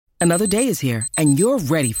Another day is here, and you're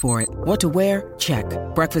ready for it. What to wear? Check.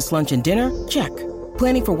 Breakfast, lunch, and dinner? Check.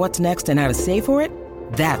 Planning for what's next and how to save for it?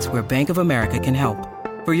 That's where Bank of America can help.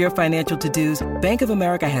 For your financial to-dos, Bank of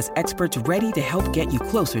America has experts ready to help get you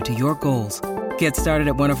closer to your goals. Get started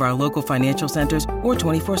at one of our local financial centers or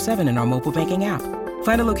 24/7 in our mobile banking app.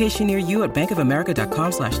 Find a location near you at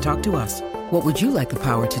bankofamerica.com/talktous. What would you like the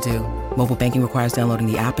power to do? Mobile banking requires downloading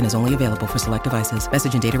the app and is only available for select devices.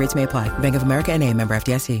 Message and data rates may apply. Bank of America N.A., member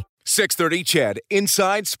FDIC. 630 CHED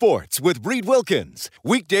Inside Sports with Reed Wilkins.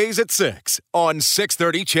 Weekdays at 6 on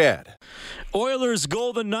 630 CHED. Oilers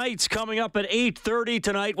Golden Knights coming up at 8:30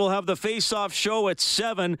 tonight. We'll have the face-off show at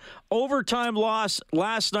 7. Overtime loss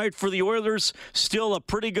last night for the Oilers. Still a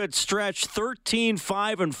pretty good stretch.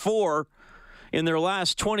 13-5-4 in their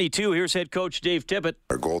last 22. Here's head coach Dave Tippett.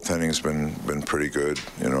 Our goaltending's been pretty good.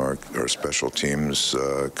 You know, our special teams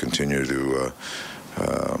continue to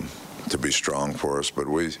be strong for us, but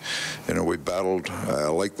we battled. I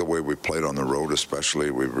like the way we played on the road,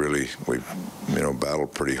 especially. We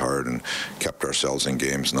battled pretty hard and kept ourselves in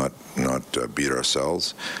games, not beat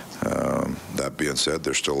ourselves. That being said,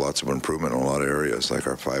 there's still lots of improvement in a lot of areas. Like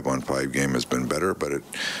our 5-on-5 game has been better, but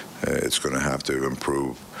it's going to have to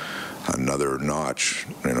improve another notch,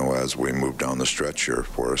 as we move down the stretch here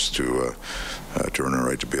for us to earn a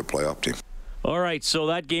right to be a playoff team. All right, so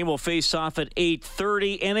that game will face off at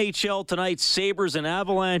 8:30. NHL tonight, Sabres and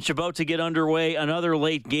Avalanche about to get underway. Another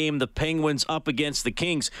late game, the Penguins up against the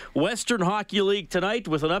Kings. Western Hockey League tonight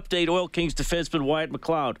with an update, Oil Kings defenseman Wyatt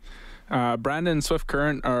McLeod. Brandon and Swift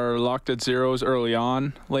Current are locked at zeros early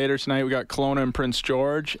on. Later tonight, we got Kelowna and Prince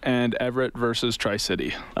George, and Everett versus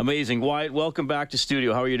Tri-City. Amazing. Wyatt, welcome back to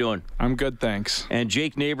studio. How are you doing? I'm good, thanks. And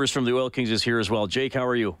Jake Neighbors from the Oil Kings is here as well. Jake, how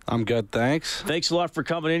are you? I'm good, thanks. Thanks a lot for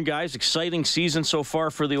coming in, guys. Exciting season so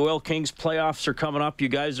far for the Oil Kings. Playoffs are coming up. You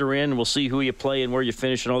guys are in. We'll see who you play and where you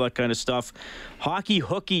finish and all that kind of stuff. Hockey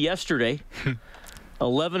hooky yesterday.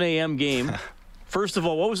 11 a.m. game. First of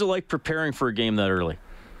all, what was it like preparing for a game that early?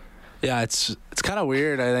 Yeah, it's kind of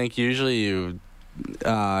weird. I think usually you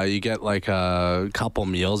get like a couple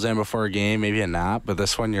meals in before a game, maybe a nap, but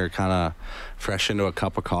this one you're kind of fresh into a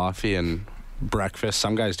cup of coffee and breakfast.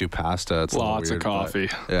 Some guys do pasta. It's lots weird, of coffee.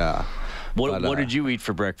 Yeah. What did you eat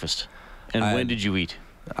for breakfast? And when did you eat?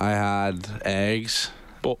 I had eggs,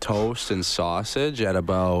 toast, and sausage at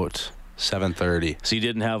about 7:30. So you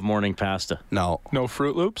didn't have morning pasta? No. No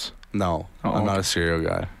Fruit Loops? No. I'm not a cereal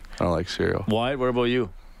guy. I don't like cereal. Wyatt, what about you?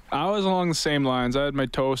 I was along the same lines. I had my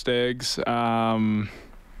toast, eggs,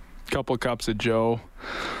 couple cups of Joe.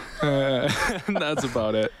 That's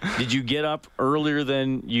about it. Did you get up earlier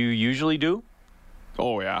than you usually do?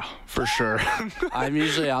 Oh, yeah, for sure. I'm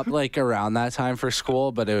usually up like around that time for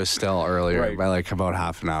school, but it was still earlier by like about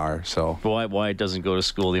half an hour. So Wyatt doesn't go to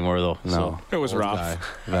school anymore, though. No, so. It was rough. Guy,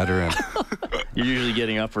 veteran. You're usually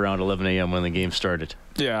getting up around 11 a.m. when the game started.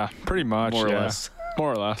 Yeah, pretty much. More or less.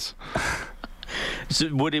 More or less. So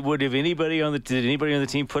did anybody on the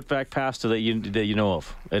team put back pasta that you know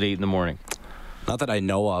of at 8 in the morning? Not that I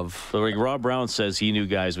know of. But like Rob Brown says, he knew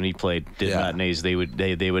guys when he played matinees, they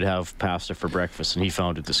would have pasta for breakfast, and he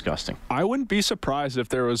found it disgusting. I wouldn't be surprised if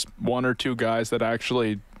there was one or two guys that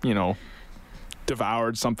actually,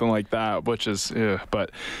 devoured something like that, which is,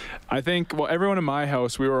 but I think, everyone in my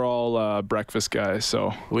house, we were all breakfast guys,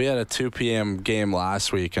 so. We had a 2 p.m. game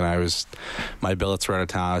last week, and my billets were out of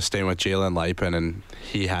town. I was staying with Jalen Lipin, and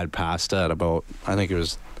he had pasta at about,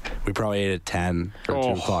 we probably ate at 10 for a 2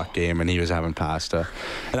 o'clock game, and he was having pasta.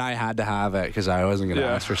 And I had to have it because I wasn't going to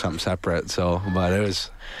ask for something separate, but it was,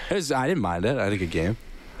 I didn't mind it. I had a good game.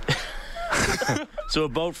 So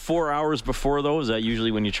about 4 hours before, though, is that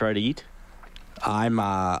usually when you try to eat? I'm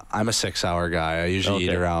a 6-hour guy. I usually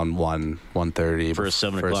eat around 1:30 for a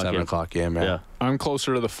 7 o'clock game. Yeah. I'm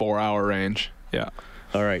closer to the 4-hour range. Yeah.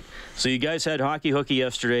 All right. So you guys had hockey hooky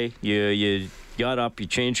yesterday. You got up, you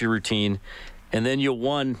changed your routine, and then you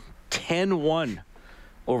won 10-1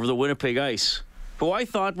 over the Winnipeg Ice, who I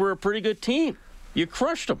thought were a pretty good team. You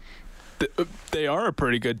crushed them. They are a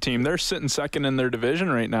pretty good team. They're sitting second in their division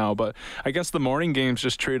right now, but I guess the morning games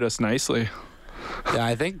just treat us nicely. Yeah,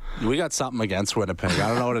 I think we got something against Winnipeg. I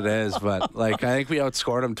don't know what it is, but I think we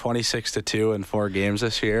outscored them 26-2 in 4 games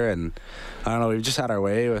this year, and I don't know. We've just had our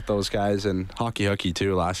way with those guys in hockey hooky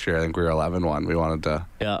too. Last year, I think we were 11-1. We wanted to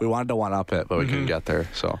one up it, but we couldn't get there.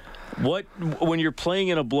 So, when you're playing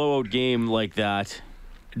in a blowout game like that,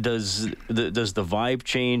 does the vibe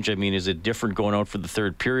change? I mean, is it different going out for the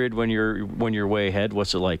third period when you're way ahead?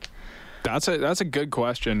 What's it like? That's a good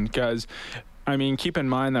question, because I mean, keep in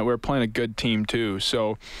mind that we're playing a good team too.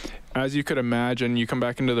 So as you could imagine, you come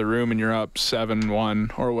back into the room and you're up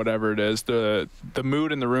 7-1 or whatever it is. The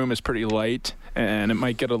mood in the room is pretty light, and it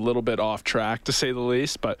might get a little bit off track, to say the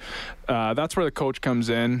least. But that's where the coach comes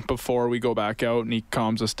in before we go back out, and he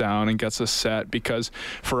calms us down and gets us set, because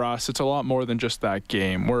for us, it's a lot more than just that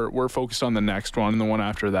game. We're focused on the next one and the one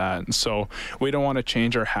after that. And so we don't want to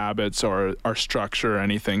change our habits or our structure or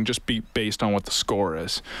anything, just be based on what the score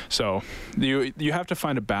is. So you have to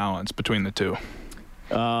find a balance between the two.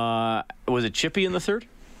 Was it chippy in the third?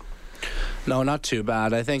 No, not too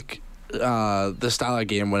bad. I think the style of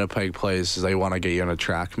game Winnipeg plays is they want to get you in a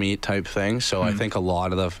track meet type thing. So I think a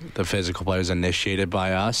lot of the physical players initiated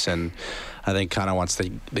by us, and I think kind of once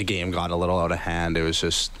the game got a little out of hand, it was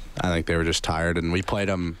just, I think they were just tired, and we played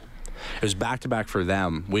them. It was back-to-back for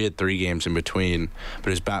them. We had 3 games in between, but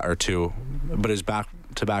it was 2, but it was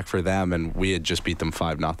back-to-back for them, and we had just beat them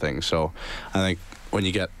 5-0. So I think when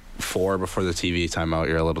you get 4 before the TV timeout,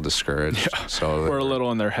 you're a little discouraged. Yeah. So we're a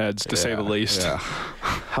little in their heads, to say the least. Yeah.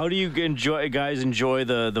 How do you guys enjoy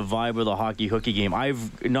the vibe of the hockey hooky game?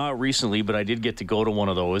 I've not recently, but I did get to go to one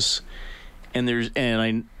of those, and there's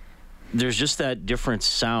just that different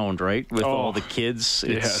sound, right? With all the kids.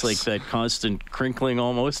 It's like that constant crinkling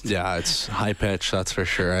almost. Yeah, it's high pitch, that's for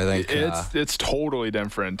sure. I think it's totally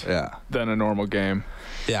different than a normal game.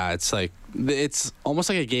 Yeah, it's almost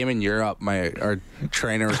like a game in Europe. Our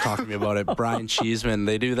trainer was talking to me about it. Brian Cheeseman,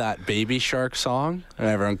 they do that Baby Shark song, and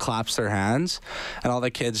everyone claps their hands, and all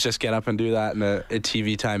the kids just get up and do that in a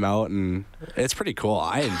TV timeout, and it's pretty cool.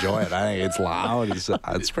 I enjoy it. I think it's loud.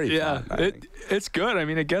 It's pretty fun. It's good. I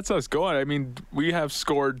mean, it gets us going. I mean, we have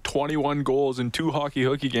scored 21 goals in 2 hockey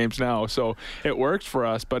hooky games now, so it works for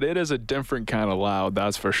us, but it is a different kind of loud,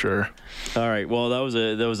 that's for sure. All right, well, that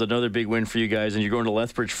was another big win for you guys, and you're going to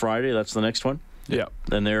Lethbridge Friday. That's the next one? Yeah.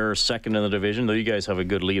 And they're second in the division, though you guys have a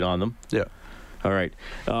good lead on them. Yeah. All right.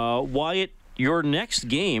 Wyatt, your next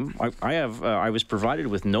game, I was provided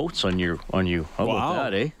with notes on you. How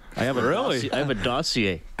about that, eh? I have a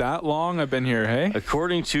dossier. That long I've been here, hey?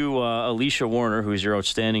 According to Alicia Warner, who's your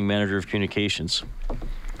outstanding manager of communications,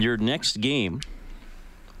 your next game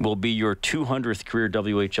will be your 200th career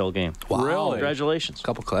WHL game. Wow. Really? A Congratulations.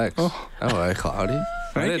 couple clicks. Oh, cloudy.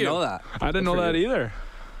 I didn't know that. I didn't know that either.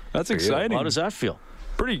 That's exciting. How does that feel?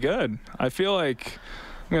 Pretty good. I feel like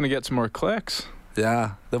I'm going to get some more clicks.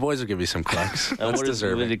 Yeah, the boys will give you some clicks. That's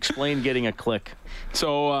deserving. Explain getting a click.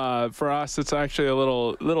 So for us, it's actually a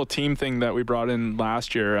little team thing that we brought in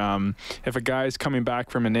last year. If a guy's coming back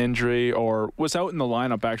from an injury or was out in the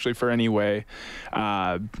lineup actually for any way,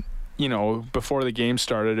 before the game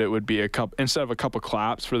started, it would be instead of a couple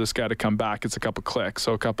claps for this guy to come back, it's a couple clicks,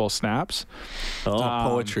 so a couple snaps.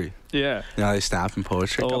 Poetry. Yeah. They snap in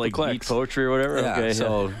poetry. Like beat poetry or whatever? Yeah, okay.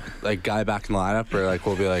 So, like, guy back in the lineup, or like,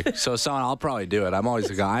 we'll be like, so someone, I'll probably do it. I'm always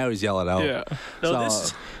the guy. I always yell it out. Yeah. No,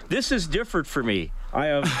 this is different for me. I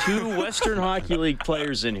have 2 Western Hockey League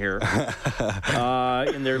players in here,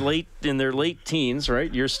 in their late teens,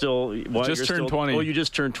 right? You're still just turned 20. Oh, you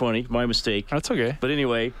just turned 20. My mistake. That's okay. But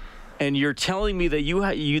anyway, and you're telling me that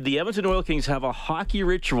the Edmonton Oil Kings have a hockey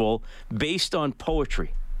ritual based on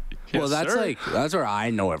poetry. Well, that's where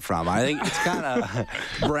I know it from. I think it's kind of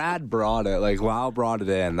Brad brought it. Like, Wow brought it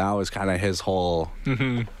in. That was kind of his whole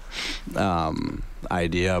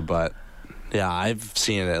idea. But yeah, I've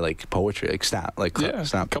seen it like poetry, like snap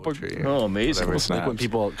poetry. Oh, amazing! Like when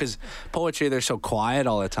people, because poetry, they're so quiet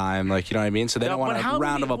all the time. Like, you know what I mean? So they don't want a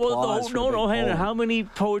round of applause. Hannah, how many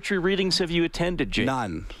poetry readings have you attended, Jake?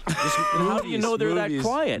 None. How do you know they're that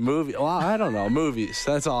quiet? Well, I don't know. Movies.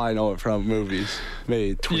 That's all I know it from. Movies.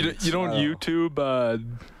 Maybe tweets. You don't YouTube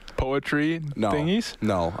poetry thingies?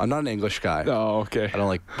 No, I'm not an English guy. Oh, okay. I don't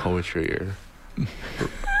like poetry or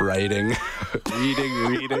writing,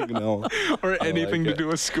 reading, no. Or anything to do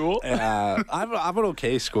with school? I'm an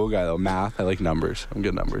okay school guy, though. Math, I like numbers. I'm a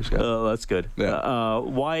good numbers guy. Oh, that's good. Yeah.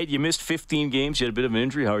 Wyatt, you missed 15 games. You had a bit of an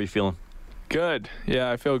injury. How are you feeling? Good. Yeah,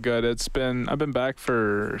 I feel good. I've been back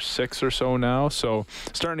for 6 or so now, so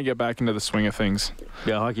starting to get back into the swing of things.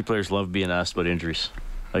 Yeah, hockey players love being asked about injuries.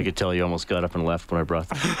 I could tell you almost got up and left when I brought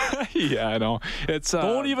them. Yeah, I know.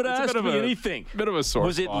 Don't even ask me anything. Bit of a sore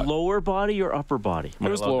Was it spot. Lower body or upper body? It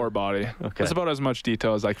was lower body. Okay. That's about as much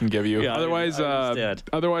detail as I can give you. Yeah,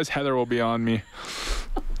 Otherwise, Heather will be on me.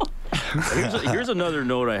 Here's another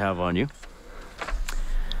note I have on you.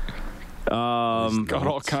 Got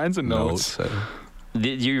all kinds of notes.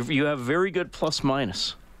 You have very good plus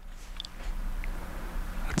minus.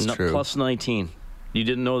 That's true. Plus 19. You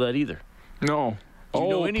didn't know that either. No. Do you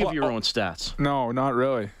know any of your own stats? No, not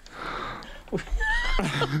really.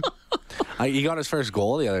 He got his first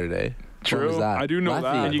goal the other day. True. What was that? I do know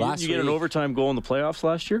that. And you get an overtime goal in the playoffs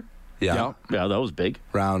last year? Yeah. Yeah, that was big.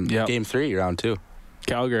 Game 3, round 2.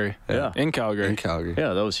 Calgary. Yeah. In Calgary.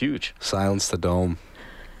 Yeah, that was huge. Silence the dome.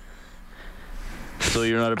 So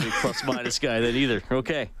you're not a big plus-minus guy then either.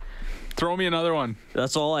 Okay. Throw me another one.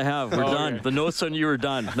 That's all I have. We're done. The notes on you are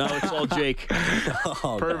done. Now it's all Jake.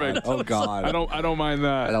 Perfect. Oh God. I don't mind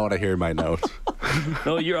that. I don't want to hear my notes.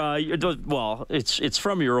 No, well, it's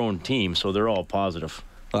from your own team, so they're all positive.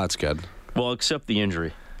 Well, that's good. Well, except the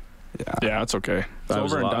injury. Yeah, it's okay. It's I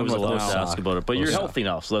was over and done with allowed now. to ask about it, but you're healthy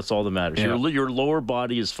now, so that's all that matters. Yeah. Your lower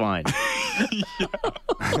body is fine.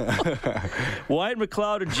 Wyatt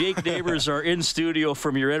McLeod and Jake Neighbors are in studio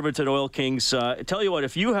from your Edmonton Oil Kings. Tell you what,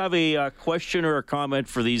 if you have a question or a comment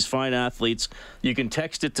for these fine athletes, you can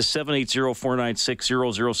text it to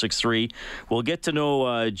 780-496-0063. We'll get to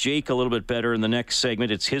know Jake a little bit better in the next segment.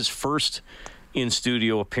 It's his first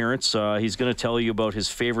in-studio appearance. He's going to tell you about his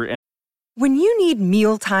favorite. When you need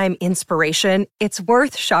mealtime inspiration, it's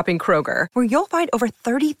worth shopping Kroger, where you'll find over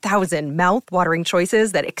 30,000 mouth-watering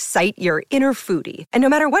choices that excite your inner foodie. And no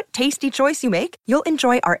matter what tasty choice you make, you'll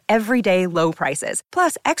enjoy our everyday low prices,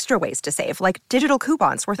 plus extra ways to save, like digital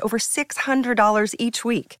coupons worth over $600 each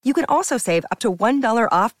week. You can also save up to $1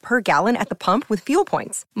 off per gallon at the pump with fuel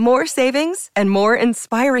points. More savings and more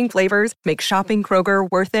inspiring flavors make shopping Kroger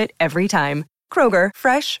worth it every time. Kroger,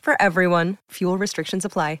 fresh for everyone. Fuel restrictions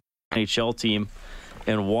apply. NHL team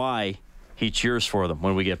and why he cheers for them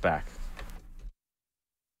when we get back.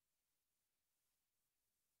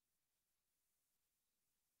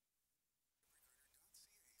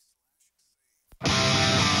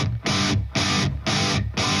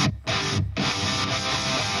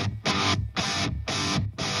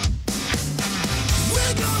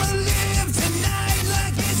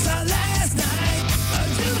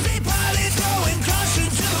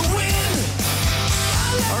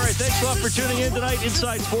 Thanks a lot for tuning in tonight.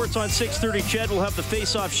 Inside Sports on 6:30. Ched will have the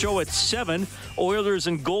face-off show at 7. Oilers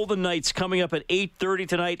and Golden Knights coming up at 8:30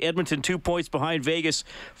 tonight. Edmonton 2 points behind Vegas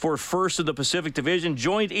for first in the Pacific Division.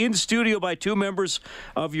 Joined in studio by 2 members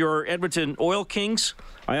of your Edmonton Oil Kings.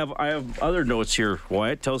 I have other notes here,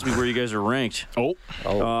 Wyatt. Tells me where you guys are ranked.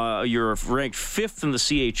 You're ranked 5th in the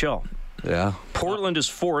CHL. Yeah. Portland is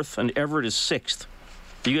 4th and Everett is 6th.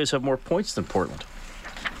 You guys have more points than Portland.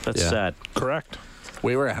 That's sad. Correct.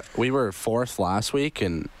 We were 4th last week,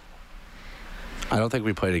 and I don't think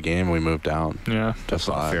we played a game. We moved down. Yeah, that's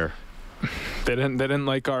not fair. They didn't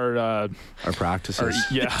like our practices.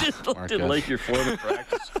 They didn't like your form of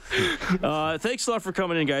practice. Thanks a lot for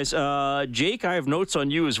coming in, guys. Jake, I have notes on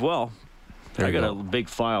you as well. I got a big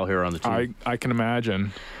file here on the team. I can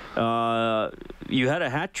imagine. You had a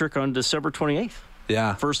hat trick on December 28th.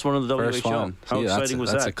 Yeah. First one in the WHL. One. How exciting was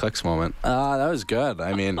that? That's a clicks moment. That was good.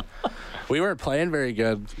 I mean, we weren't playing very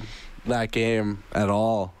good that game at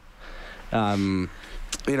all. We were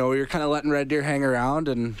kind of letting Red Deer hang around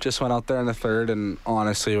and just went out there in the third, and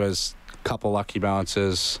honestly, it was a couple lucky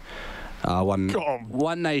bounces. One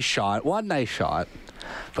nice shot. But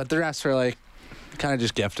the rest were kind of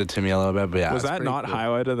just gifted to me a little bit. But yeah, was that not cool.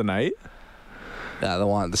 Highlight of the night? Yeah,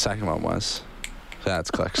 the second one was.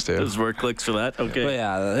 That's clicks too. Those were clicks for that. Okay. But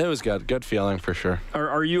yeah, it was good. Good feeling for sure.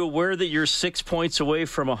 Are you aware that you're 6 points away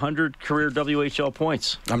from 100 career WHL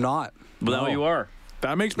points? I'm not. But now you are.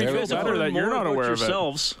 That makes me feel better that you're not aware of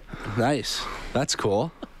it. Nice. That's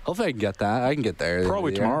cool. Hopefully I can get that. I can get there.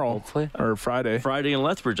 Probably tomorrow. Hopefully. Or Friday. Friday in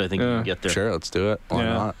Lethbridge, I think you can get there. Sure, let's do it. Why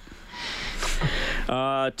not?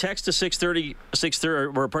 Text to 630,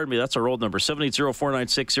 or pardon me, that's our old number,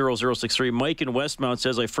 780-496-0063. Mike in Westmount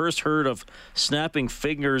says, I first heard of snapping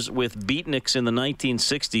fingers with beatniks in the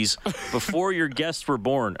 1960s before your guests were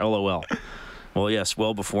born, LOL. Well, yes,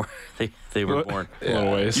 well before they were born.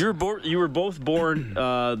 Yeah. You were both born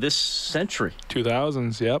this century.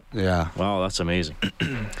 2000s, yep. Yeah. Wow, that's amazing.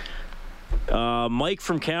 Mike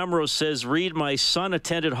from Camrose says, Reed, my son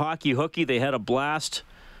attended Hockey Hooky. They had a blast.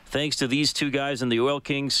 Thanks to these 2 guys in the Oil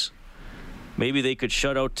Kings. Maybe they could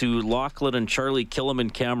shout out to Lachlan and Charlie Killam in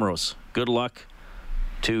Camrose. Good luck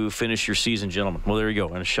to finish your season, gentlemen. Well, there you go.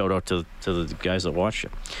 And a shout out to the guys that watched you.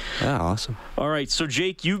 Yeah, awesome. All right, so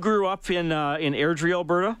Jake, you grew up in Airdrie,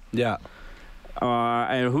 Alberta. Yeah.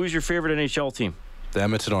 And who's your favorite NHL team? The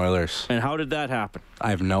Edmonton Oilers. And how did that happen? I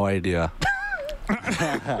have no idea.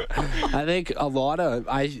 I think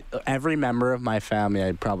every member of my family,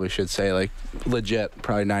 I probably should say, legit,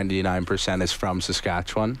 probably 99% is from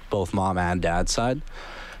Saskatchewan, both mom and dad's side.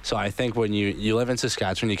 So I think when you live in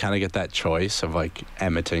Saskatchewan, you kind of get that choice of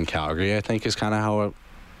Edmonton, Calgary, I think is kind of how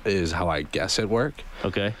I guess it worked.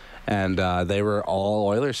 Okay. And they were all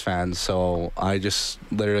Oilers fans, so I just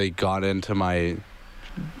literally got into my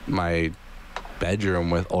bedroom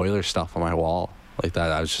with Oilers stuff on my wall. like that.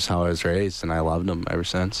 That was just how I was raised, and I loved them ever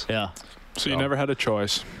since. Yeah. So you never had a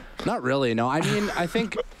choice. Not really, no. I mean, I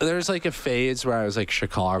think there's like a phase where I was like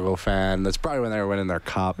Chicago fan. That's probably when they were winning their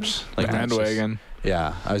cups. Like Bandwagon.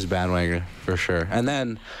 Yeah, I was a bandwagon for sure. And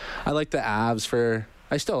then I like the Avs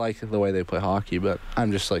I still like the way they play hockey, but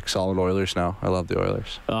I'm just like solid Oilers now. I love the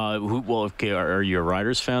Oilers. Are you a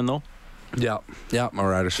Riders fan though? Yeah, I'm a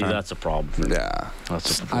Riders fan. That's a problem. Yeah,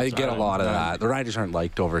 I get a lot of that. The Riders aren't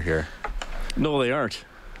liked over here. No, they aren't.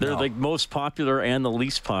 They're like most popular and the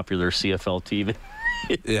least popular CFL team.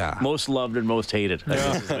 Yeah. Most loved and most hated. I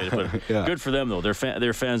guess is the way to put it. Yeah. Good for them, though.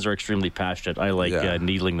 Their fans are extremely passionate. I like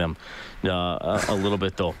needling them a little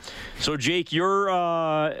bit, though. So, Jake, you're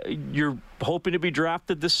hoping to be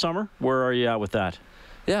drafted this summer. Where are you at with that?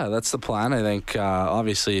 Yeah, that's the plan. I think,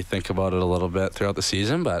 obviously, think about it a little bit throughout the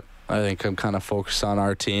season, but I think I'm kind of focused on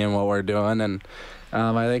our team, what we're doing, and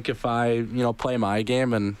I think if I, play my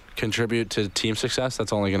game and contribute to team success,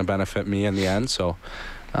 that's only going to benefit me in the end. So,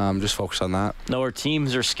 just focus on that. Now, are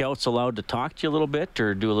teams or scouts allowed to talk to you a little bit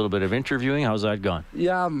or do a little bit of interviewing? How's that gone?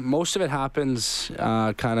 Yeah, most of it happens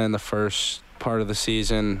kind of in the first part of the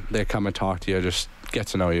season. They come and talk to you, just get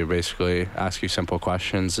to know you, basically, ask you simple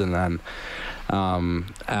questions, and then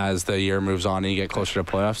as the year moves on and you get closer to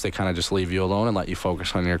playoffs, they kind of just leave you alone and let you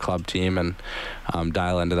focus on your club team and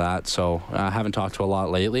dial into that. So I haven't talked to a lot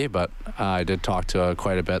lately, but I did talk to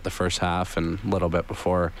quite a bit the first half and a little bit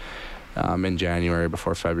before in January,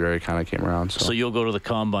 before February kind of came around. So you'll go to the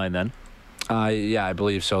Combine then? Yeah, I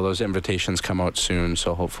believe so. Those invitations come out soon,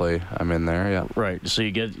 so hopefully I'm in there, yeah. Right. So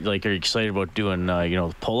you get, are you excited about doing,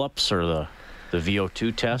 pull-ups or the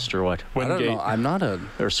VO2 test or what? I don't know. I'm not a...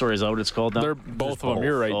 Or sorry, is that what it's called now? They're both of them.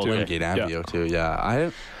 You're right, too. Wingate and VO2,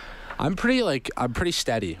 yeah. I'm pretty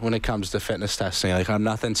steady when it comes to fitness testing. Like, I'm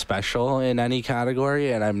nothing special in any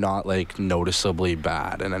category, and I'm not like noticeably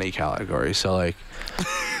bad in any category. So like,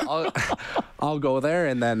 I'll go there,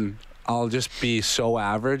 and then I'll just be so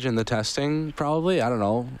average in the testing. Probably, I don't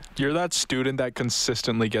know. You're that student that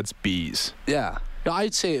consistently gets B's. Yeah. No,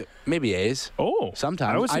 I'd say maybe A's. Oh,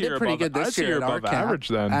 sometimes I did pretty good this year at our camp. Average,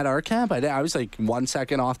 then. At our camp, I was like 1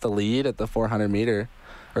 second off the lead at the 400 meter.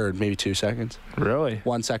 Or maybe 2 seconds. Really?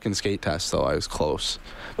 1 second skate test, though. I was close.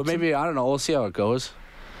 But maybe, I don't know. We'll see how it goes.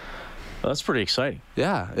 Well, that's pretty exciting.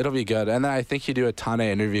 Yeah, it'll be good. And then I think you do a ton of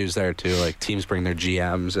interviews there, too. Like, teams bring their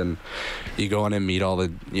GMs, and you go in and meet all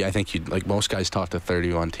the... Yeah, I think like most guys talk to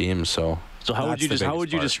 31 teams, so... So how would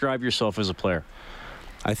you describe yourself as a player?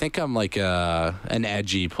 I think I'm like an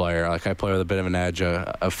edgy player. Like, I play with a bit of an edge,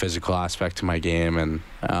 a physical aspect to my game, and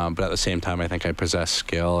but at the same time, I think I possess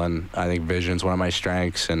skill, and I think vision's one of my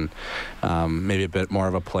strengths, and maybe a bit more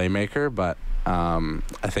of a playmaker. But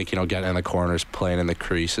I think getting in the corners, playing in the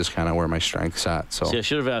crease is kind of where my strength's at. So see, I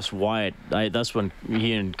should have asked Wyatt. That's when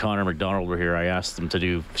he and Connor McDonald were here. I asked them to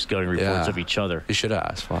do scouting reports of each other. You should have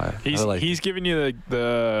asked Wyatt. He's giving you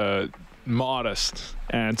the modest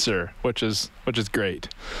answer, which is great.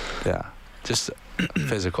 Yeah, just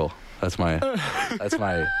physical. That's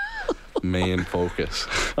my main focus.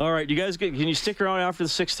 All right, you guys, can you stick around after the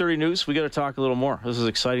 6:30 news? We got to talk a little more. This is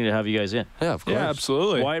exciting to have you guys in. Yeah, of course. Yeah,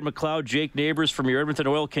 absolutely. Wyatt McLeod, Jake Neighbors from your Edmonton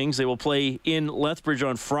Oil Kings. They will play in Lethbridge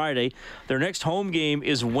on Friday. Their next home game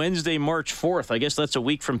is Wednesday, March 4th. I guess that's a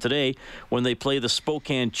week from today when they play the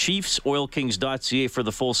Spokane Chiefs. OilKings.ca for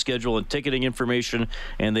the full schedule and ticketing information.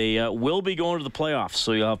 And they will be going to the playoffs,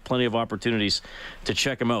 so you'll have plenty of opportunities to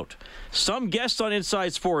check them out. Some guests on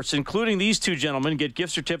Inside Sports, including these two gentlemen, get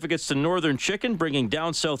gift certificates to Northern Chicken, bringing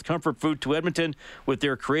down south comfort food to Edmonton with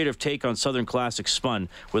their creative take on Southern classics spun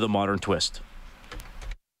with a modern twist.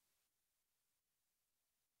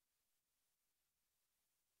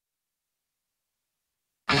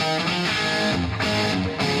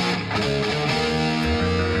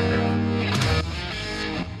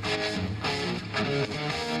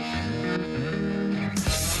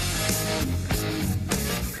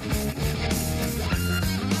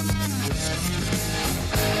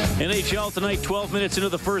 NHL tonight, 12 minutes into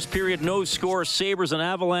the first period, no score. Sabres and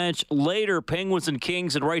Avalanche. Later, Penguins and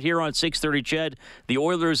Kings. And right here on 6:30, Ched, the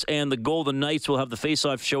Oilers and the Golden Knights will have the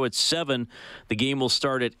face-off show at 7. The game will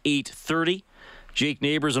start at 8:30. Jake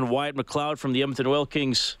Neighbors and Wyatt McLeod from the Edmonton Oil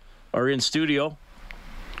Kings are in studio.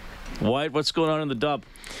 Wyatt, what's going on in the dub?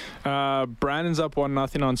 Brandon's up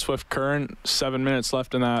 1-0 on Swift Current. 7 minutes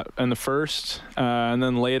left in the first. And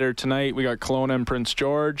then later tonight, we got Kelowna and Prince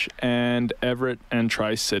George, and Everett and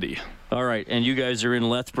Tri-City. All right, and you guys are in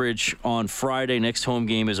Lethbridge on Friday. Next home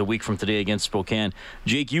game is a week from today against Spokane.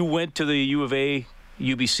 Jake, you went to the U of A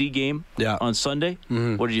UBC game on Sunday.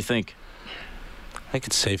 Mm-hmm. What did you think? I think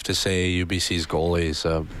it's safe to say UBC's goalie is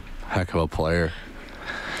a heck of a player.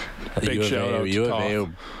 Big shout out to Toff.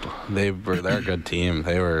 They're a good team.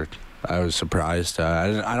 I was surprised.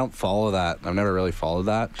 I don't follow that. I've never really followed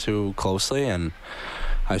that too closely, and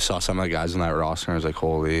I saw some of the guys in that roster, and I was like,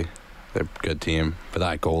 holy, they're a good team. But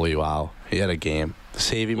that goalie, wow, he had a game. The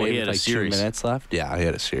save he made with like 2 minutes left. Yeah, he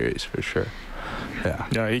had a series for sure.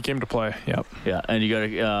 Yeah, he came to play. Yep. Yeah, and you got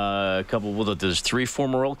a couple. Well, there's 3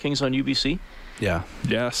 former Oil Kings on UBC. Yeah.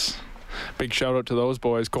 Yes. Big shout out to those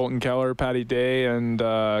boys: Colton Keller, Patty Day, and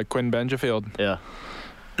Quinn Benjafield. Yeah.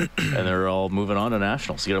 And they're all moving on to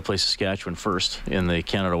nationals. You got to play Saskatchewan first in the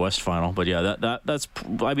Canada West final. But yeah, that's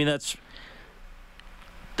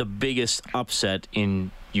the biggest upset in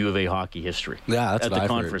U of A hockey history. Yeah, that's at the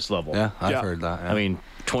conference level. Yeah, I've heard that. Yeah. I mean,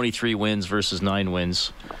 23 wins versus 9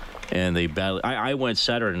 wins, and they battled. I went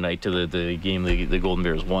Saturday night to the game. The Golden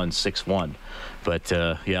Bears won 6-1, but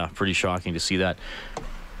yeah, pretty shocking to see that.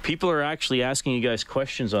 People are actually asking you guys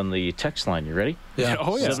questions on the text line. You ready? Yeah.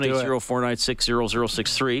 Oh, yeah.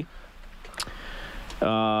 780-496-0063.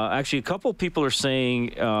 Actually, a couple people are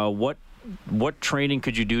saying, what training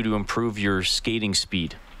could you do to improve your skating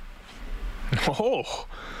speed? Oh.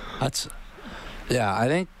 I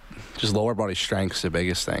think just lower body strength is the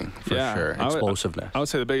biggest thing, for sure. Explosiveness. I would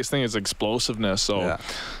say the biggest thing is explosiveness. So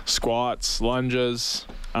squats, lunges,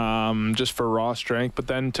 just for raw strength. But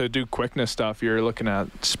then to do quickness stuff, you're looking at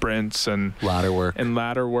sprints and ladder work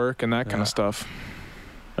and that kind of stuff.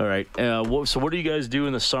 All right. So what do you guys do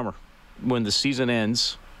in the summer when the season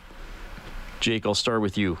ends? Jake, I'll start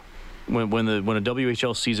with you. When a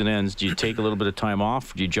WHL season ends, do you take a little bit of time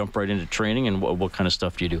off? Do you jump right into training? And what kind of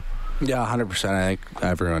stuff do you do? Yeah, 100%.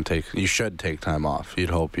 I think you should take time off. You'd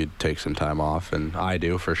hope you'd take some time off, and I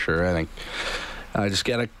do for sure. I think I just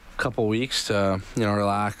get a couple weeks to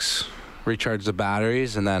relax, recharge the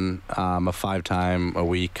batteries, and then a 5 time a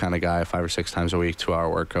week kind of guy, 5 or 6 times a week,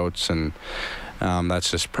 2-hour workouts, and that's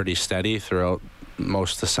just pretty steady throughout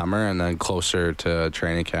most of the summer. And then closer to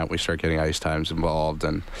training camp, we start getting ice times involved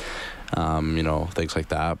and things like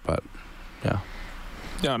that. But yeah,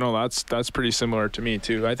 no, that's pretty similar to me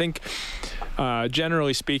too. I think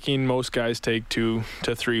generally speaking, most guys take 2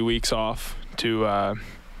 to 3 weeks off to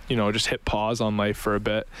just hit pause on life for a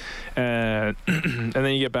bit, and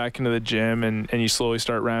then you get back into the gym and you slowly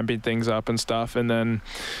start ramping things up and stuff. And then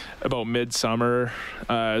about midsummer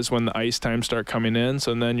is when the ice times start coming in.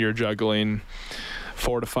 So then you're juggling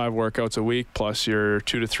 4 to 5 workouts a week plus your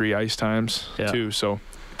 2 to 3 ice times too. So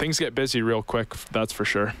things get busy real quick, that's for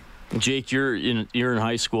sure. Jake, you're in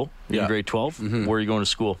high school. You're in grade 12. Mm-hmm. Where are you going to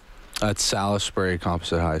school? At Salisbury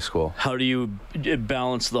Composite High School. How do you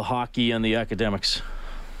balance the hockey and the academics?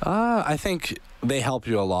 I think they help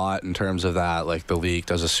you a lot in terms of that. Like, the league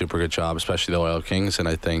does a super good job, especially the Oil Kings, and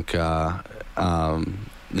I think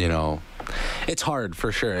it's hard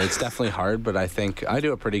for sure. It's definitely hard, but I think I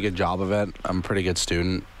do a pretty good job of it. I'm a pretty good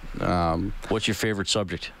student. What's your favorite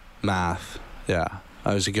subject? Math. Yeah,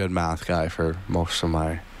 I was a good math guy for most of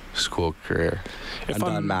my school career. I'm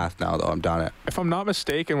done math now, though. I'm done it. If I'm not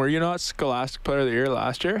mistaken, were you not Scholastic Player of the Year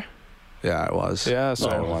last year? Yeah, I was. Yeah,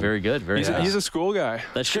 so very good. He's a school guy.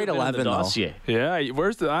 That's grade 11 dossier. Yeah,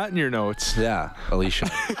 where's that in your notes? Yeah,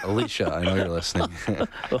 Alicia, I know you're listening.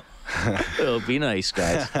 It'll be nice,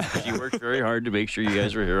 guys. You worked very hard to make sure you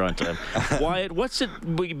guys were here on time. Wyatt, what's it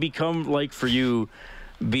become like for you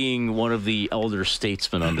being one of the elder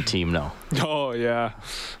statesmen on the team now? Oh, yeah.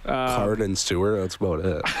 Card and sewer, that's about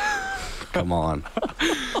it. Come on.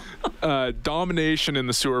 Domination in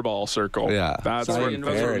the sewer ball circle. Yeah. That's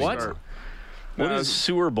where what? What is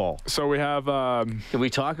sewer ball? So we have... Can we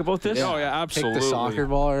talk about this? Oh, yeah, absolutely. Take the soccer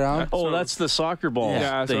ball around? Oh, that's the soccer ball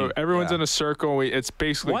thing. So everyone's in a circle. It's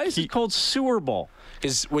basically... Why is it called sewer ball?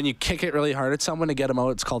 Is when you kick it really hard at someone to get them out,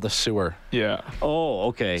 it's called a sewer. Yeah. Oh,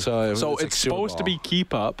 okay. So it's supposed to be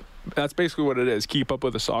keep up. That's basically what it is. Keep up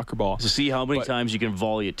with a soccer ball. To see how many times you can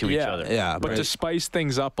volley it to each other. Yeah. But to spice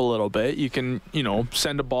things up a little bit, you can,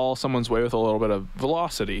 send a ball someone's way with a little bit of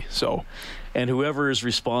velocity. So, and whoever is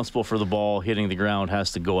responsible for the ball hitting the ground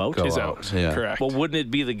has to go out. Is out. Yeah. Correct. But wouldn't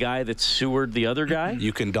it be the guy that sewered the other guy?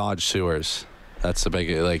 You can dodge sewers. That's the big,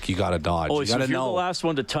 you got to dodge. Oh, you so gotta if you're know. the last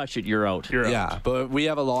one to touch it, you're out. Yeah, but we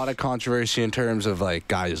have a lot of controversy in terms of,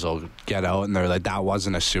 guys will get out and they're like, that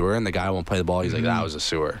wasn't a sewer, and the guy won't play the ball. He's like, that was a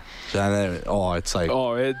sewer. So then,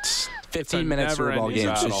 it's 15 minutes sewer ball game.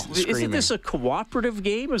 Isn't this a cooperative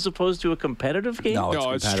game as opposed to a competitive game?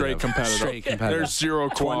 No, it's straight competitive. There's zero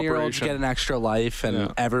cooperation. 20-year-olds get an extra life,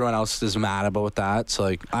 and everyone else is mad about that.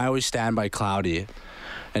 So, I always stand by Cloudy.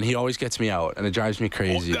 And he always gets me out, and it drives me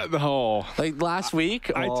crazy. Last week,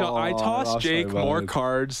 I tossed Jake more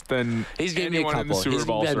cards than he's anyone in the sewer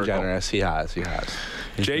ball circle. He's been generous. He has.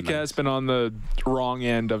 Jake has been on the wrong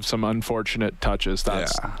end of some unfortunate touches.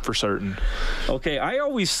 That's for certain. Okay, I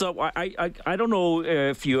always thought I don't know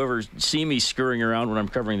if you ever see me scurrying around when I'm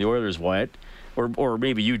covering the Oilers, Wyatt, or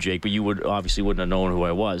maybe you, Jake, but you wouldn't have known who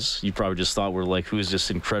I was. You probably just thought we're like, who's this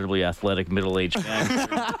incredibly athletic middle-aged man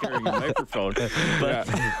carrying a microphone?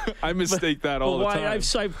 But I mistake that all the time.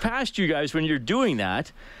 I've passed you guys when you're doing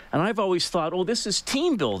that. And I've always thought, this is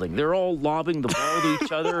team building. They're all lobbing the ball to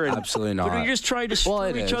each other. And, Absolutely not. But you're just trying to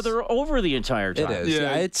screw each other over the entire time. It is.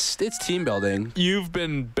 Yeah, it's team building. You've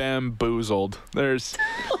been bamboozled. There's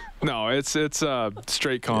no, it's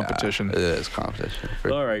straight competition. Yeah, it is competition.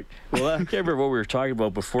 All right. Well, I can't remember what we were talking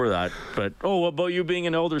about before that. But what about you being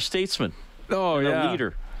an elder statesman? Oh, and yeah. a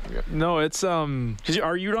leader. No, it's 'Cause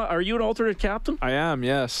are you an alternate captain? I am,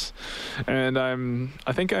 yes, and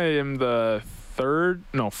I think I am the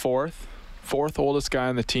fourth oldest guy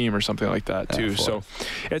on the team or something like that too. So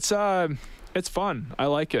it's fun. I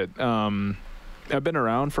like it. I've been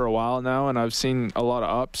around for a while now, and I've seen a lot of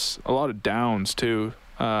ups, a lot of downs too.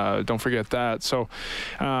 Don't forget that. So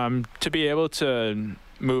to be able to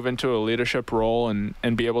move into a leadership role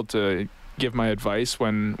and be able to give my advice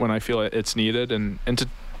when I feel it's needed, and to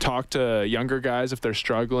talk to younger guys if they're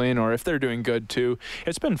struggling or if they're doing good too,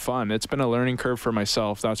 it's been fun. It's been a learning curve for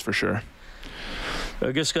myself, that's for sure.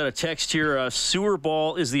 I just got a text here. Sewer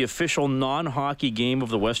ball is the official non-hockey game of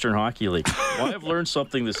the Western Hockey League. Well, I've learned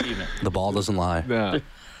something this evening. The ball doesn't lie. Yeah,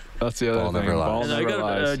 that's the other Ball thing. never lies. Ball And never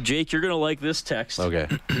lies. Jake, you're going to like this text. Okay.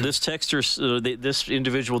 This texter, this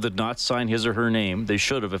individual did not sign his or her name. They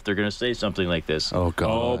should have if they're going to say something like this. Oh, God.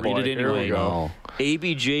 Oh, read it Here we anyway. go.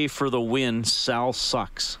 ABJ for the win. Sal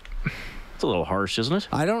sucks. It's a little harsh, isn't it?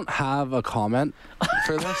 I don't have a comment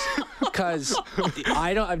for this because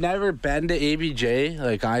I've never been to ABJ.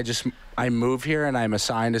 Like I move here and I'm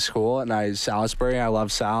assigned to school and Salisbury. I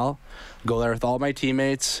love Sal. Go there with all my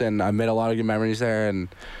teammates and I made a lot of good memories there. And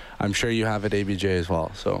I'm sure you have at ABJ as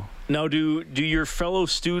well. So Now, do your fellow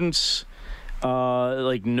students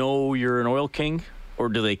know you're an Oil King, or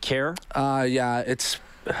do they care? yeah, it's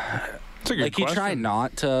It's a good like question. you try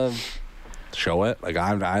not to show it. Like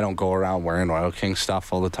I don't go around wearing Oil King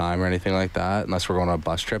stuff all the time or anything like that unless we're going on a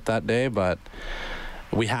bus trip that day. But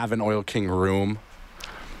we have an Oil King room,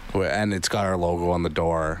 and it's got our logo on the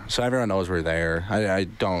door, so everyone knows we're there. I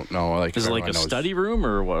don't know. Like, Is it like a study room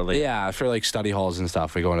or what? Yeah, for like study halls and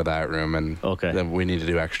stuff, we go into that room, and then we need to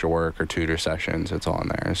do extra work or tutor sessions. It's all in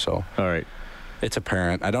there. So all right. It's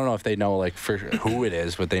apparent. I don't know if they know like for who it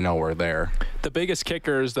is, but they know we're there. The biggest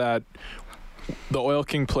kicker is that the Oil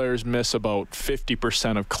King players miss about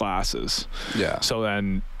 50% of classes. Yeah. So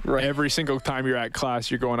then every single time you're at class,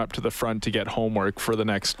 you're going up to the front to get homework for the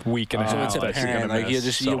next week and a half. So it's apparent.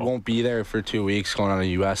 Like you won't be there for 2 weeks going on a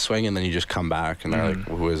U.S. swing, and then you just come back, and they're like,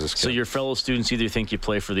 "Who is this kid?" So your fellow students either think you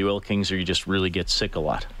play for the Oil Kings or you just really get sick a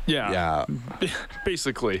lot. Yeah. Yeah.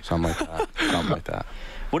 Basically. Something like that.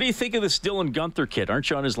 What do you think of this Dylan Guenther kid? Aren't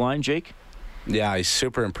you on his line, Jake? Yeah, he's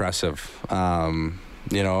super impressive.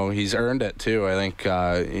 He's earned it too. I think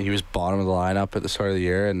he was bottom of the lineup at the start of the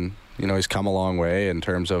year, and he's come a long way in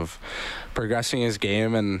terms of progressing his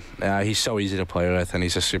game, and he's so easy to play with, and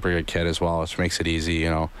he's a super good kid as well, which makes it easy.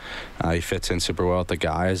 He fits in super well with the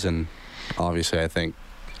guys, and obviously I think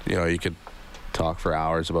you could talk for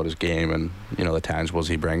hours about his game and the tangibles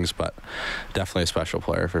he brings, but definitely a special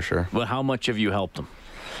player for sure. But how much have you helped him?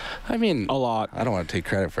 I mean, a lot. I don't want to take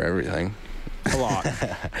credit for everything. A lot.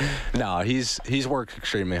 No, he's worked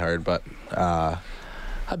extremely hard, but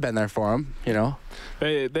I've been there for him.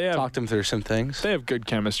 They have talked him through some things. They have good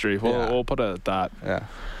chemistry. We'll put it at that.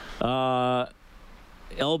 Yeah.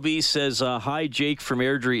 LB says, "Hi, Jake from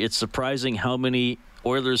Airdrie. It's surprising how many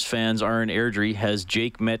Oilers fans are in Airdrie. Has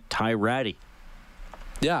Jake met Ty Ratty?"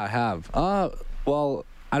 Yeah, I have. Well,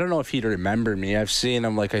 I don't know if he'd remember me. I've seen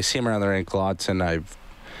him. Like I see him around the rink lots, and I've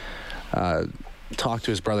talked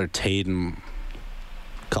to his brother Tatum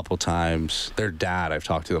a couple times. Their dad I've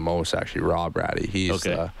talked to the most, actually, Rob Ratty. He's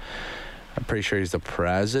I'm pretty sure he's the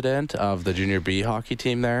president of the Junior B hockey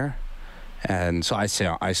team there. And so I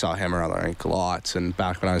saw him around the rink lots. And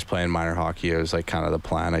back when I was playing minor hockey, it was like kind of the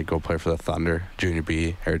plan. I'd go play for the Thunder, Junior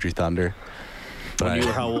B, Airdrie Thunder. When you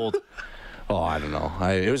were how old? Oh, I don't know.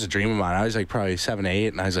 It was a dream of mine. I was like probably 7, 8,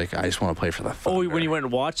 and I was like, I just want to play for the Thunder. Oh, when you went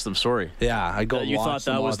and watched them, sorry. Yeah, I go You watch thought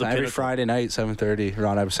that them was the every pinnacle. Friday night, 7:30,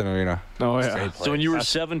 Ron Ebbison Arena. Oh, yeah. So when you were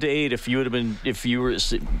 7 to 8, if you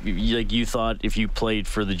thought if you played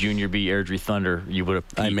for the Junior B Airdrie Thunder, you would have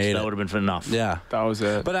peaked. That would have been enough. Yeah. That was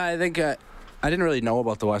it. But I think I didn't really know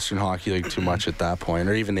about the Western Hockey League too much at that point,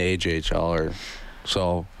 or even the AJHL,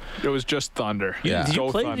 so. It was just Thunder. Yeah. Did you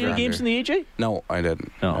Go play Thunder. any games in the AJ? No, I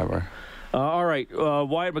didn't. No. Never. All right,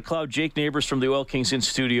 Wyatt McLeod, Jake Neighbors from the Oil Kings in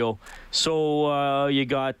studio. So you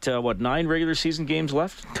got, 9 regular season games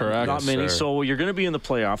left? Correct. Not many. Sir. So you're going to be in the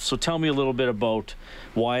playoffs. So tell me a little bit about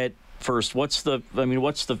Wyatt first. What's the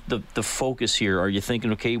focus here? Are you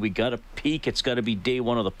thinking, okay, we got to peak, it's got to be day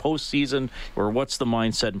one of the postseason, or what's the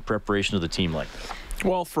mindset and preparation of the team like?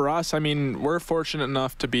 Well, for us, I mean, we're fortunate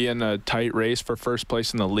enough to be in a tight race for first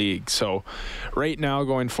place in the league. So right now,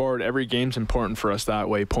 going forward, every game's important for us that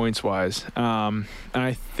way, points-wise. And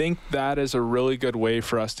I think that is a really good way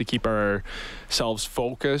for us to keep ourselves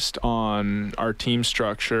focused on our team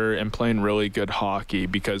structure and playing really good hockey,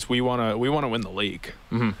 because we want to win the league.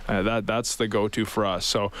 Mm-hmm. That's the go-to for us.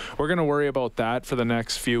 So we're going to worry about that for the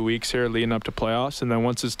next few weeks here leading up to playoffs. And then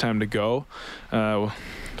once it's time to go,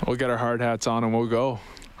 we'll get our hard hats on and we'll go.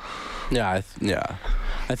 Yeah,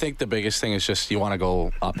 I think the biggest thing is just you want to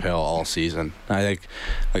go uphill all season. I think,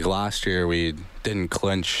 like last year, we didn't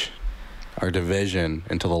clinch our division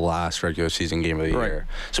until the last regular season game of the year.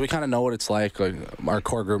 So we kind of know what it's like. Our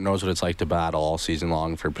core group knows what it's like to battle all season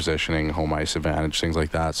long for positioning, home ice advantage, things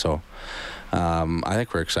like that. So I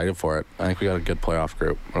think we're excited for it. I think we got a good playoff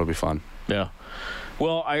group. It'll be fun. Yeah.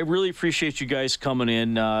 Well, I really appreciate you guys coming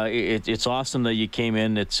in. It's awesome that you came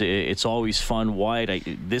in. It's always fun. Wyatt,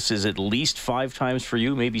 this is at least 5 times for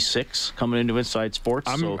you, maybe 6, coming into Inside Sports.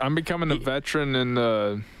 I'm becoming a veteran in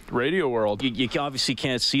the radio world. You obviously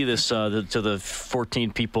can't see this to the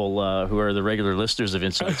 14 people who are the regular listeners of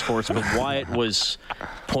Inside Sports, but Wyatt was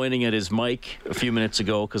pointing at his mic a few minutes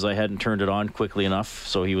ago because I hadn't turned it on quickly enough,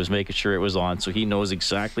 so he was making sure it was on, so he knows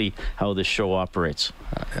exactly how this show operates.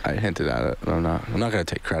 I hinted at it. I'm not going to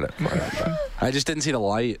take credit for it. But I just didn't see the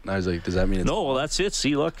light, and I was like, does that mean it's No, well, that's it.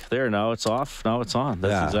 See, look, there, now it's off, now it's on.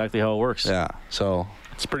 That's exactly how it works. Yeah, so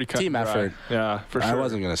it's pretty cut team and dry. effort. Yeah, for sure. I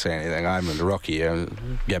wasn't going to say anything. I'm a rookie. I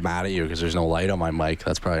get mad at you because there's no light on my mic.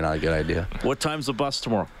 That's probably not a good idea. What time's the bus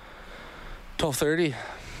tomorrow? 12:30.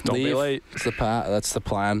 Don't be late. That's the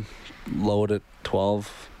plan. Load at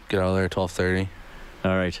 12. Get out of there at 12:30.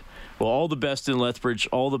 All right. Well, all the best in Lethbridge.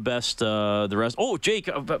 All the best the rest. Oh, Jake,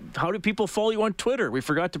 how do people follow you on Twitter? We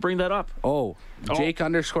forgot to bring that up. Oh,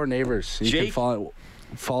 Jake_Neighbors. You Jake, can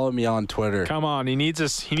follow me on Twitter. Come on, he needs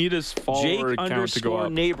his follower account to go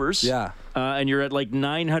up. Jake_Neighbors. Yeah. And you're at like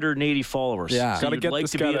 980 followers. Yeah. So Gotta you'd get like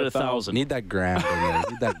this to guy be at to 1,000. Need that gram.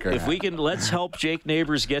 Need that gram. If we can, let's help Jake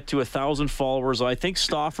Neighbors get to 1,000 followers. I think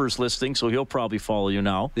Stauffer's listening, so he'll probably follow you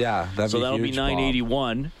now. Yeah, that'll be huge,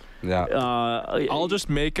 981. Bob. Yeah. I'll just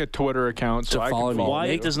make a Twitter account so I follow can me. follow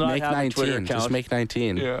Wyatt you. does not Make have 19. a Twitter account. Just make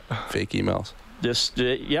 19. Yeah. Fake emails. Just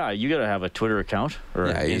you got to have a Twitter account or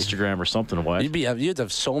Instagram or something. Wyatt. You'd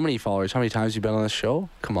have so many followers. How many times have you been on this show?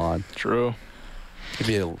 Come on. True. You'd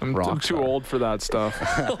be a rock I'm too star. old for that stuff.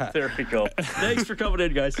 There we go. Thanks for coming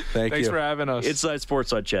in, guys. Thanks for having us. Inside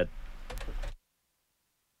Sports on Ched.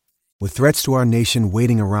 With threats to our nation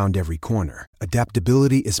waiting around every corner,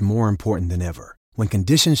 adaptability is more important than ever. When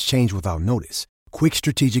conditions change without notice, quick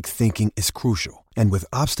strategic thinking is crucial. And with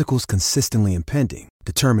obstacles consistently impending,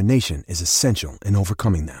 determination is essential in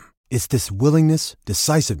overcoming them. It's this willingness,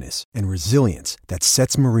 decisiveness, and resilience that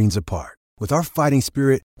sets Marines apart. With our fighting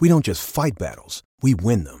spirit, we don't just fight battles, we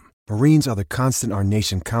win them. Marines are the constant our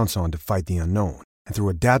nation counts on to fight the unknown. And through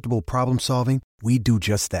adaptable problem solving, we do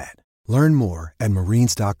just that. Learn more at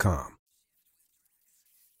Marines.com.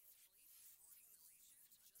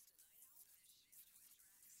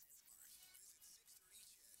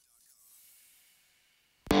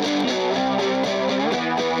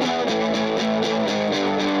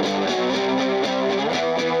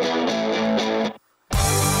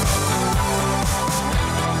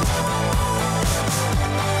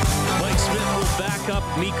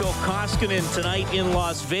 Mikko Koskinen tonight in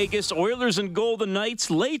Las Vegas. Oilers and Golden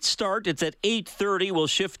Knights. Late start. It's at 8:30. We'll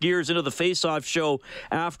shift gears into the face-off show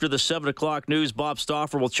after the 7 o'clock news. Bob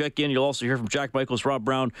Stauffer will check in. You'll also hear from Jack Michaels, Rob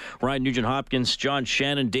Brown, Ryan Nugent-Hopkins, John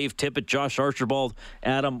Shannon, Dave Tippett, Josh Archibald,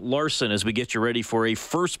 Adam Larson as we get you ready for a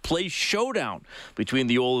first-place showdown between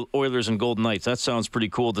the Oilers and Golden Knights. That sounds pretty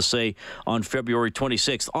cool to say on February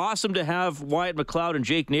 26th. Awesome to have Wyatt McLeod and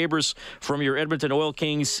Jake Neighbors from your Edmonton Oil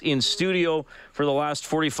Kings in studio for the last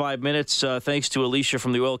 45 minutes. Thanks to Alicia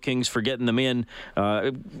from the Oil Kings for getting them in.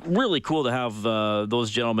 Really cool to have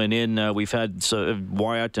those gentlemen in. We've had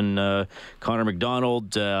Wyatt and Connor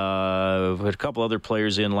McDonald. We had a couple other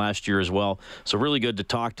players in last year as well. So really good to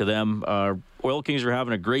talk to them. Oil Kings are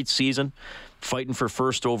having a great season. fighting for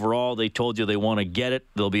first overall. They told you they want to get it.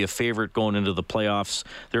 They'll be a favorite going into the playoffs.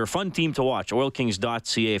 They're a fun team to watch.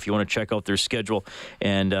 OilKings.ca if you want to check out their schedule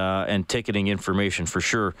and ticketing information for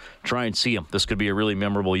sure. Try and see them. This could be a really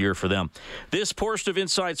memorable year for them. This portion of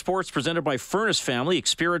Inside Sports presented by Furnace Family.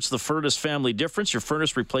 Experience the Furnace Family difference. Your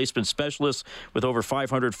furnace replacement specialist with over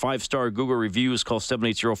 500 five-star Google reviews. Call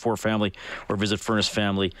 780-4FAMILY or visit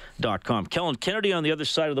furnacefamily.com. Kellen Kennedy on the other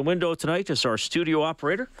side of the window tonight is our studio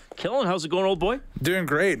operator. Kellen, how's it going, old boy? Doing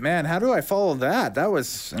great, man. How do I follow that? That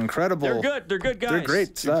was incredible. They're good. They're good guys. They're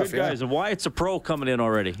great stuff. They're good guys. And Wyatt's a pro coming in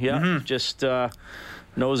already. Yeah, just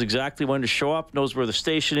knows exactly when to show up, knows where the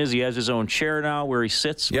station is. He has his own chair now where he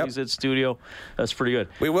sits when he's at studio. That's pretty good.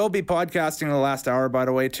 We will be podcasting the last hour, by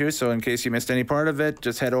the way, too. So in case you missed any part of it,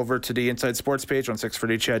 just head over to the Inside Sports page on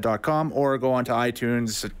 640ched.com or go onto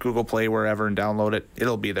iTunes, Google Play, wherever, and download it.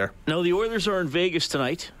 It'll be there. Now, the Oilers are in Vegas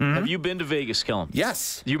tonight. Have you been to Vegas, Kellen?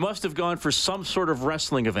 Yes. You must have gone for some sort of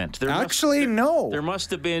wrestling event. No. There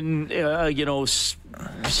must have been,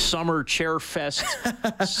 summer chair fest.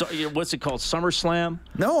 What's it called? SummerSlam?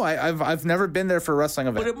 No, I've never been there for a wrestling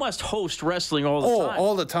event. But it must host wrestling all the time.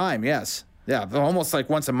 All the time, yes. Yeah, almost like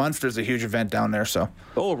once a month there's a huge event down there. So.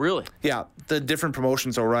 Oh, really? Yeah, the different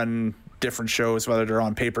promotions will run different shows, whether they're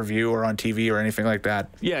on pay-per-view or on TV or anything like that.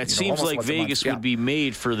 Yeah, it seems like Vegas would be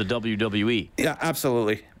made for the WWE. Yeah,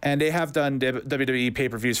 absolutely. And they have done WWE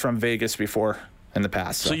pay-per-views from Vegas before in the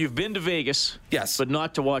past. So you've been to Vegas? Yes. But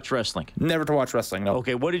not to watch wrestling? Never to watch wrestling, no.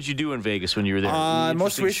 Okay, what did you do in Vegas when you were there?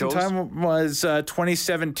 Most recent time was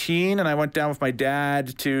 2017, and I went down with my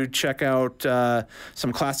dad to check out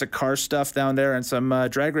some classic car stuff down there and some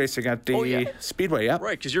drag racing at the Speedway. Yep.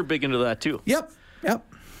 Right, because you're big into that too. Yep.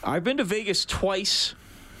 I've been to Vegas twice.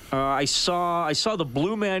 I saw the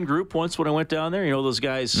Blue Man Group once when I went down there. You know those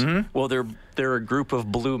guys? Well, they're a group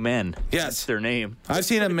of blue men. Yes. That's their name. I've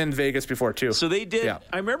seen them in Vegas before, too. So they did. Yeah.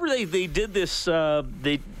 I remember they did this.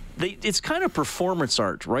 It's kind of performance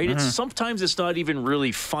art, right? Sometimes it's not even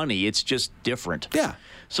really funny. It's just different. Yeah.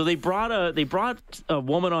 So they brought a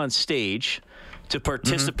woman on stage to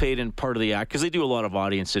participate in part of the act because they do a lot of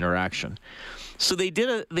audience interaction. So they did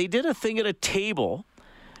a thing at a table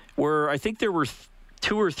where I think there were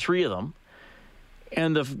 2 or 3 of them,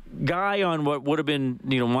 and the guy on what would have been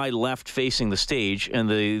my left facing the stage, and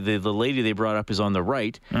the lady they brought up is on the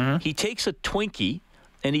right. He takes a Twinkie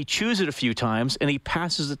and he chews it a few times and he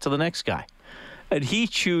passes it to the next guy, and he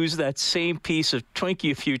chews that same piece of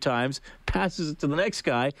Twinkie a few times, passes it to the next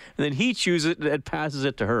guy, and then he chews it and passes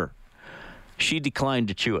it to her. She declined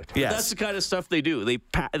to chew it. Yes. That's the kind of stuff they do.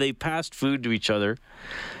 They passed food to each other.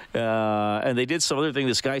 And they did some other thing.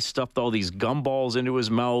 This guy stuffed all these gumballs into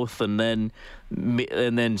his mouth and then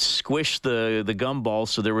squished the gumballs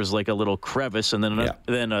so there was like a little crevice. And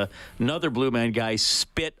then another Blue Man guy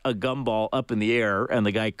spit a gumball up in the air, and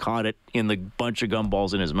the guy caught it in the bunch of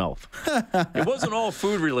gumballs in his mouth. It wasn't all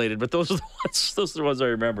food related, but those are the ones I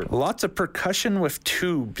remember. Lots of percussion with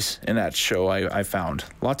tubes in that show, I found.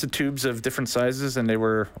 Lots of tubes of different sizes, and they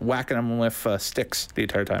were whacking them with sticks the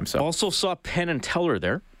entire time. So also saw Penn and Teller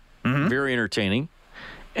there. Very entertaining.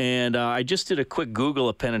 And I just did a quick Google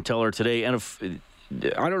of Penn and Teller today. And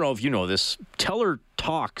I don't know if you know this, Teller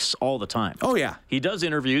talks all the time. Oh, yeah. He does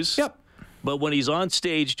interviews. Yep. But when he's on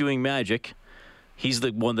stage doing magic, he's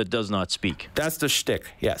the one that does not speak. That's the shtick,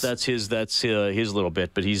 yes. That's his little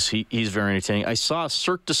bit, but he's very entertaining. I saw a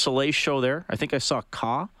Cirque du Soleil show there. I think I saw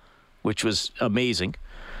Ka, which was amazing.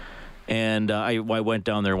 And I went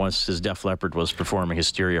down there once as Def Leppard was performing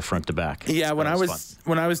Hysteria front to back. Yeah, when I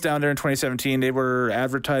was down there in 2017, they were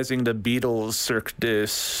advertising the Beatles Cirque du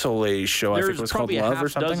Soleil show. I think it was called Love or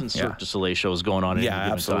something. There's probably a half dozen Cirque du Soleil shows going on.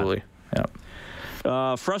 Yeah, absolutely.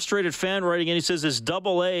 Yeah. Frustrated fan writing in. He says, "Is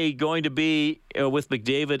Double A going to be with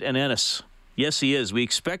McDavid and Ennis?" Yes, he is. We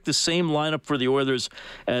expect the same lineup for the Oilers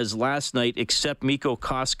as last night, except Mikko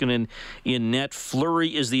Koskinen in net.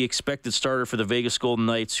 Fleury is the expected starter for the Vegas Golden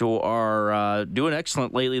Knights, who are doing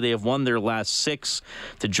excellent lately. They have won their last 6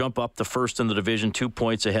 to jump up the first in the division, 2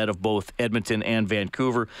 points ahead of both Edmonton and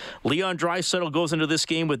Vancouver. Leon Draisaitl goes into this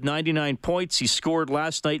game with 99 points. He scored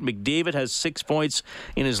last night. McDavid has 6 points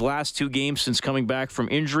in his last 2 games since coming back from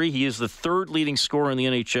injury. He is the 3rd leading scorer in the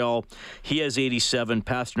NHL. He has 87.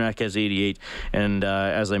 Pasternak has 88. And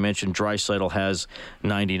as I mentioned, Draisaitl has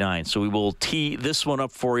 99. So we will tee this one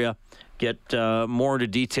up for you. Get more into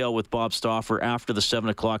detail with Bob Stauffer after the 7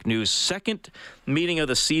 o'clock news. Second meeting of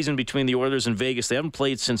the season between the Oilers and Vegas. They haven't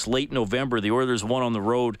played since late November. The Oilers won on the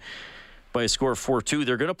road by a score of 4-2.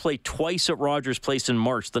 They're going to play twice at Rogers Place in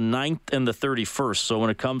March, the 9th and the 31st. So when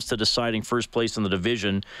it comes to deciding first place in the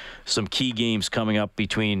division, some key games coming up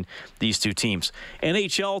between these two teams.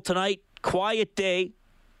 NHL tonight. quiet day.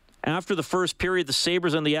 After the first period, the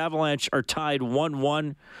Sabres and the Avalanche are tied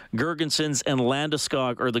 1-1. Girgensons and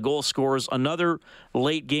Landeskog are the goal scorers. Another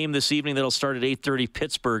late game this evening that'll start at 8:30.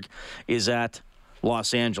 Pittsburgh is at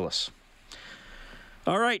Los Angeles.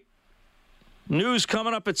 All right. News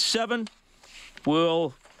coming up at 7.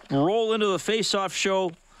 We'll roll into the Face-Off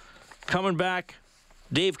show. Coming back,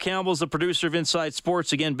 Dave Campbell's the producer of Inside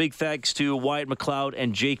Sports. Again, big thanks to Wyatt McLeod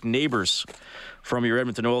and Jake Neighbors from your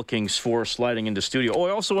Edmonton Oil Kings for sliding into studio. Oh, I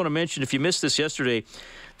also want to mention, if you missed this yesterday,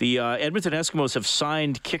 the Edmonton Eskimos have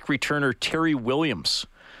signed kick returner Terry Williams,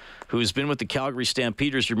 who's been with the Calgary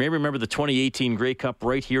Stampeders. You may remember the 2018 Grey Cup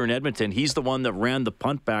right here in Edmonton. He's the one that ran the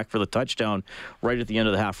punt back for the touchdown right at the end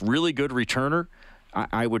of the half. Really good returner.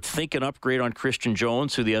 I would think an upgrade on Christian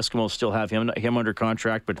Jones, who the Eskimos still have him under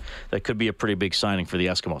contract, but that could be a pretty big signing for the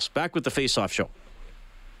Eskimos. Back with the Face-Off show.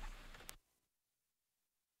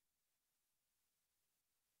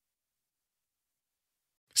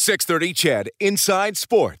 .630 CHED Inside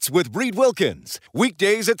Sports with Reed Wilkins.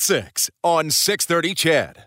 Weekdays at 6 on 630 CHED.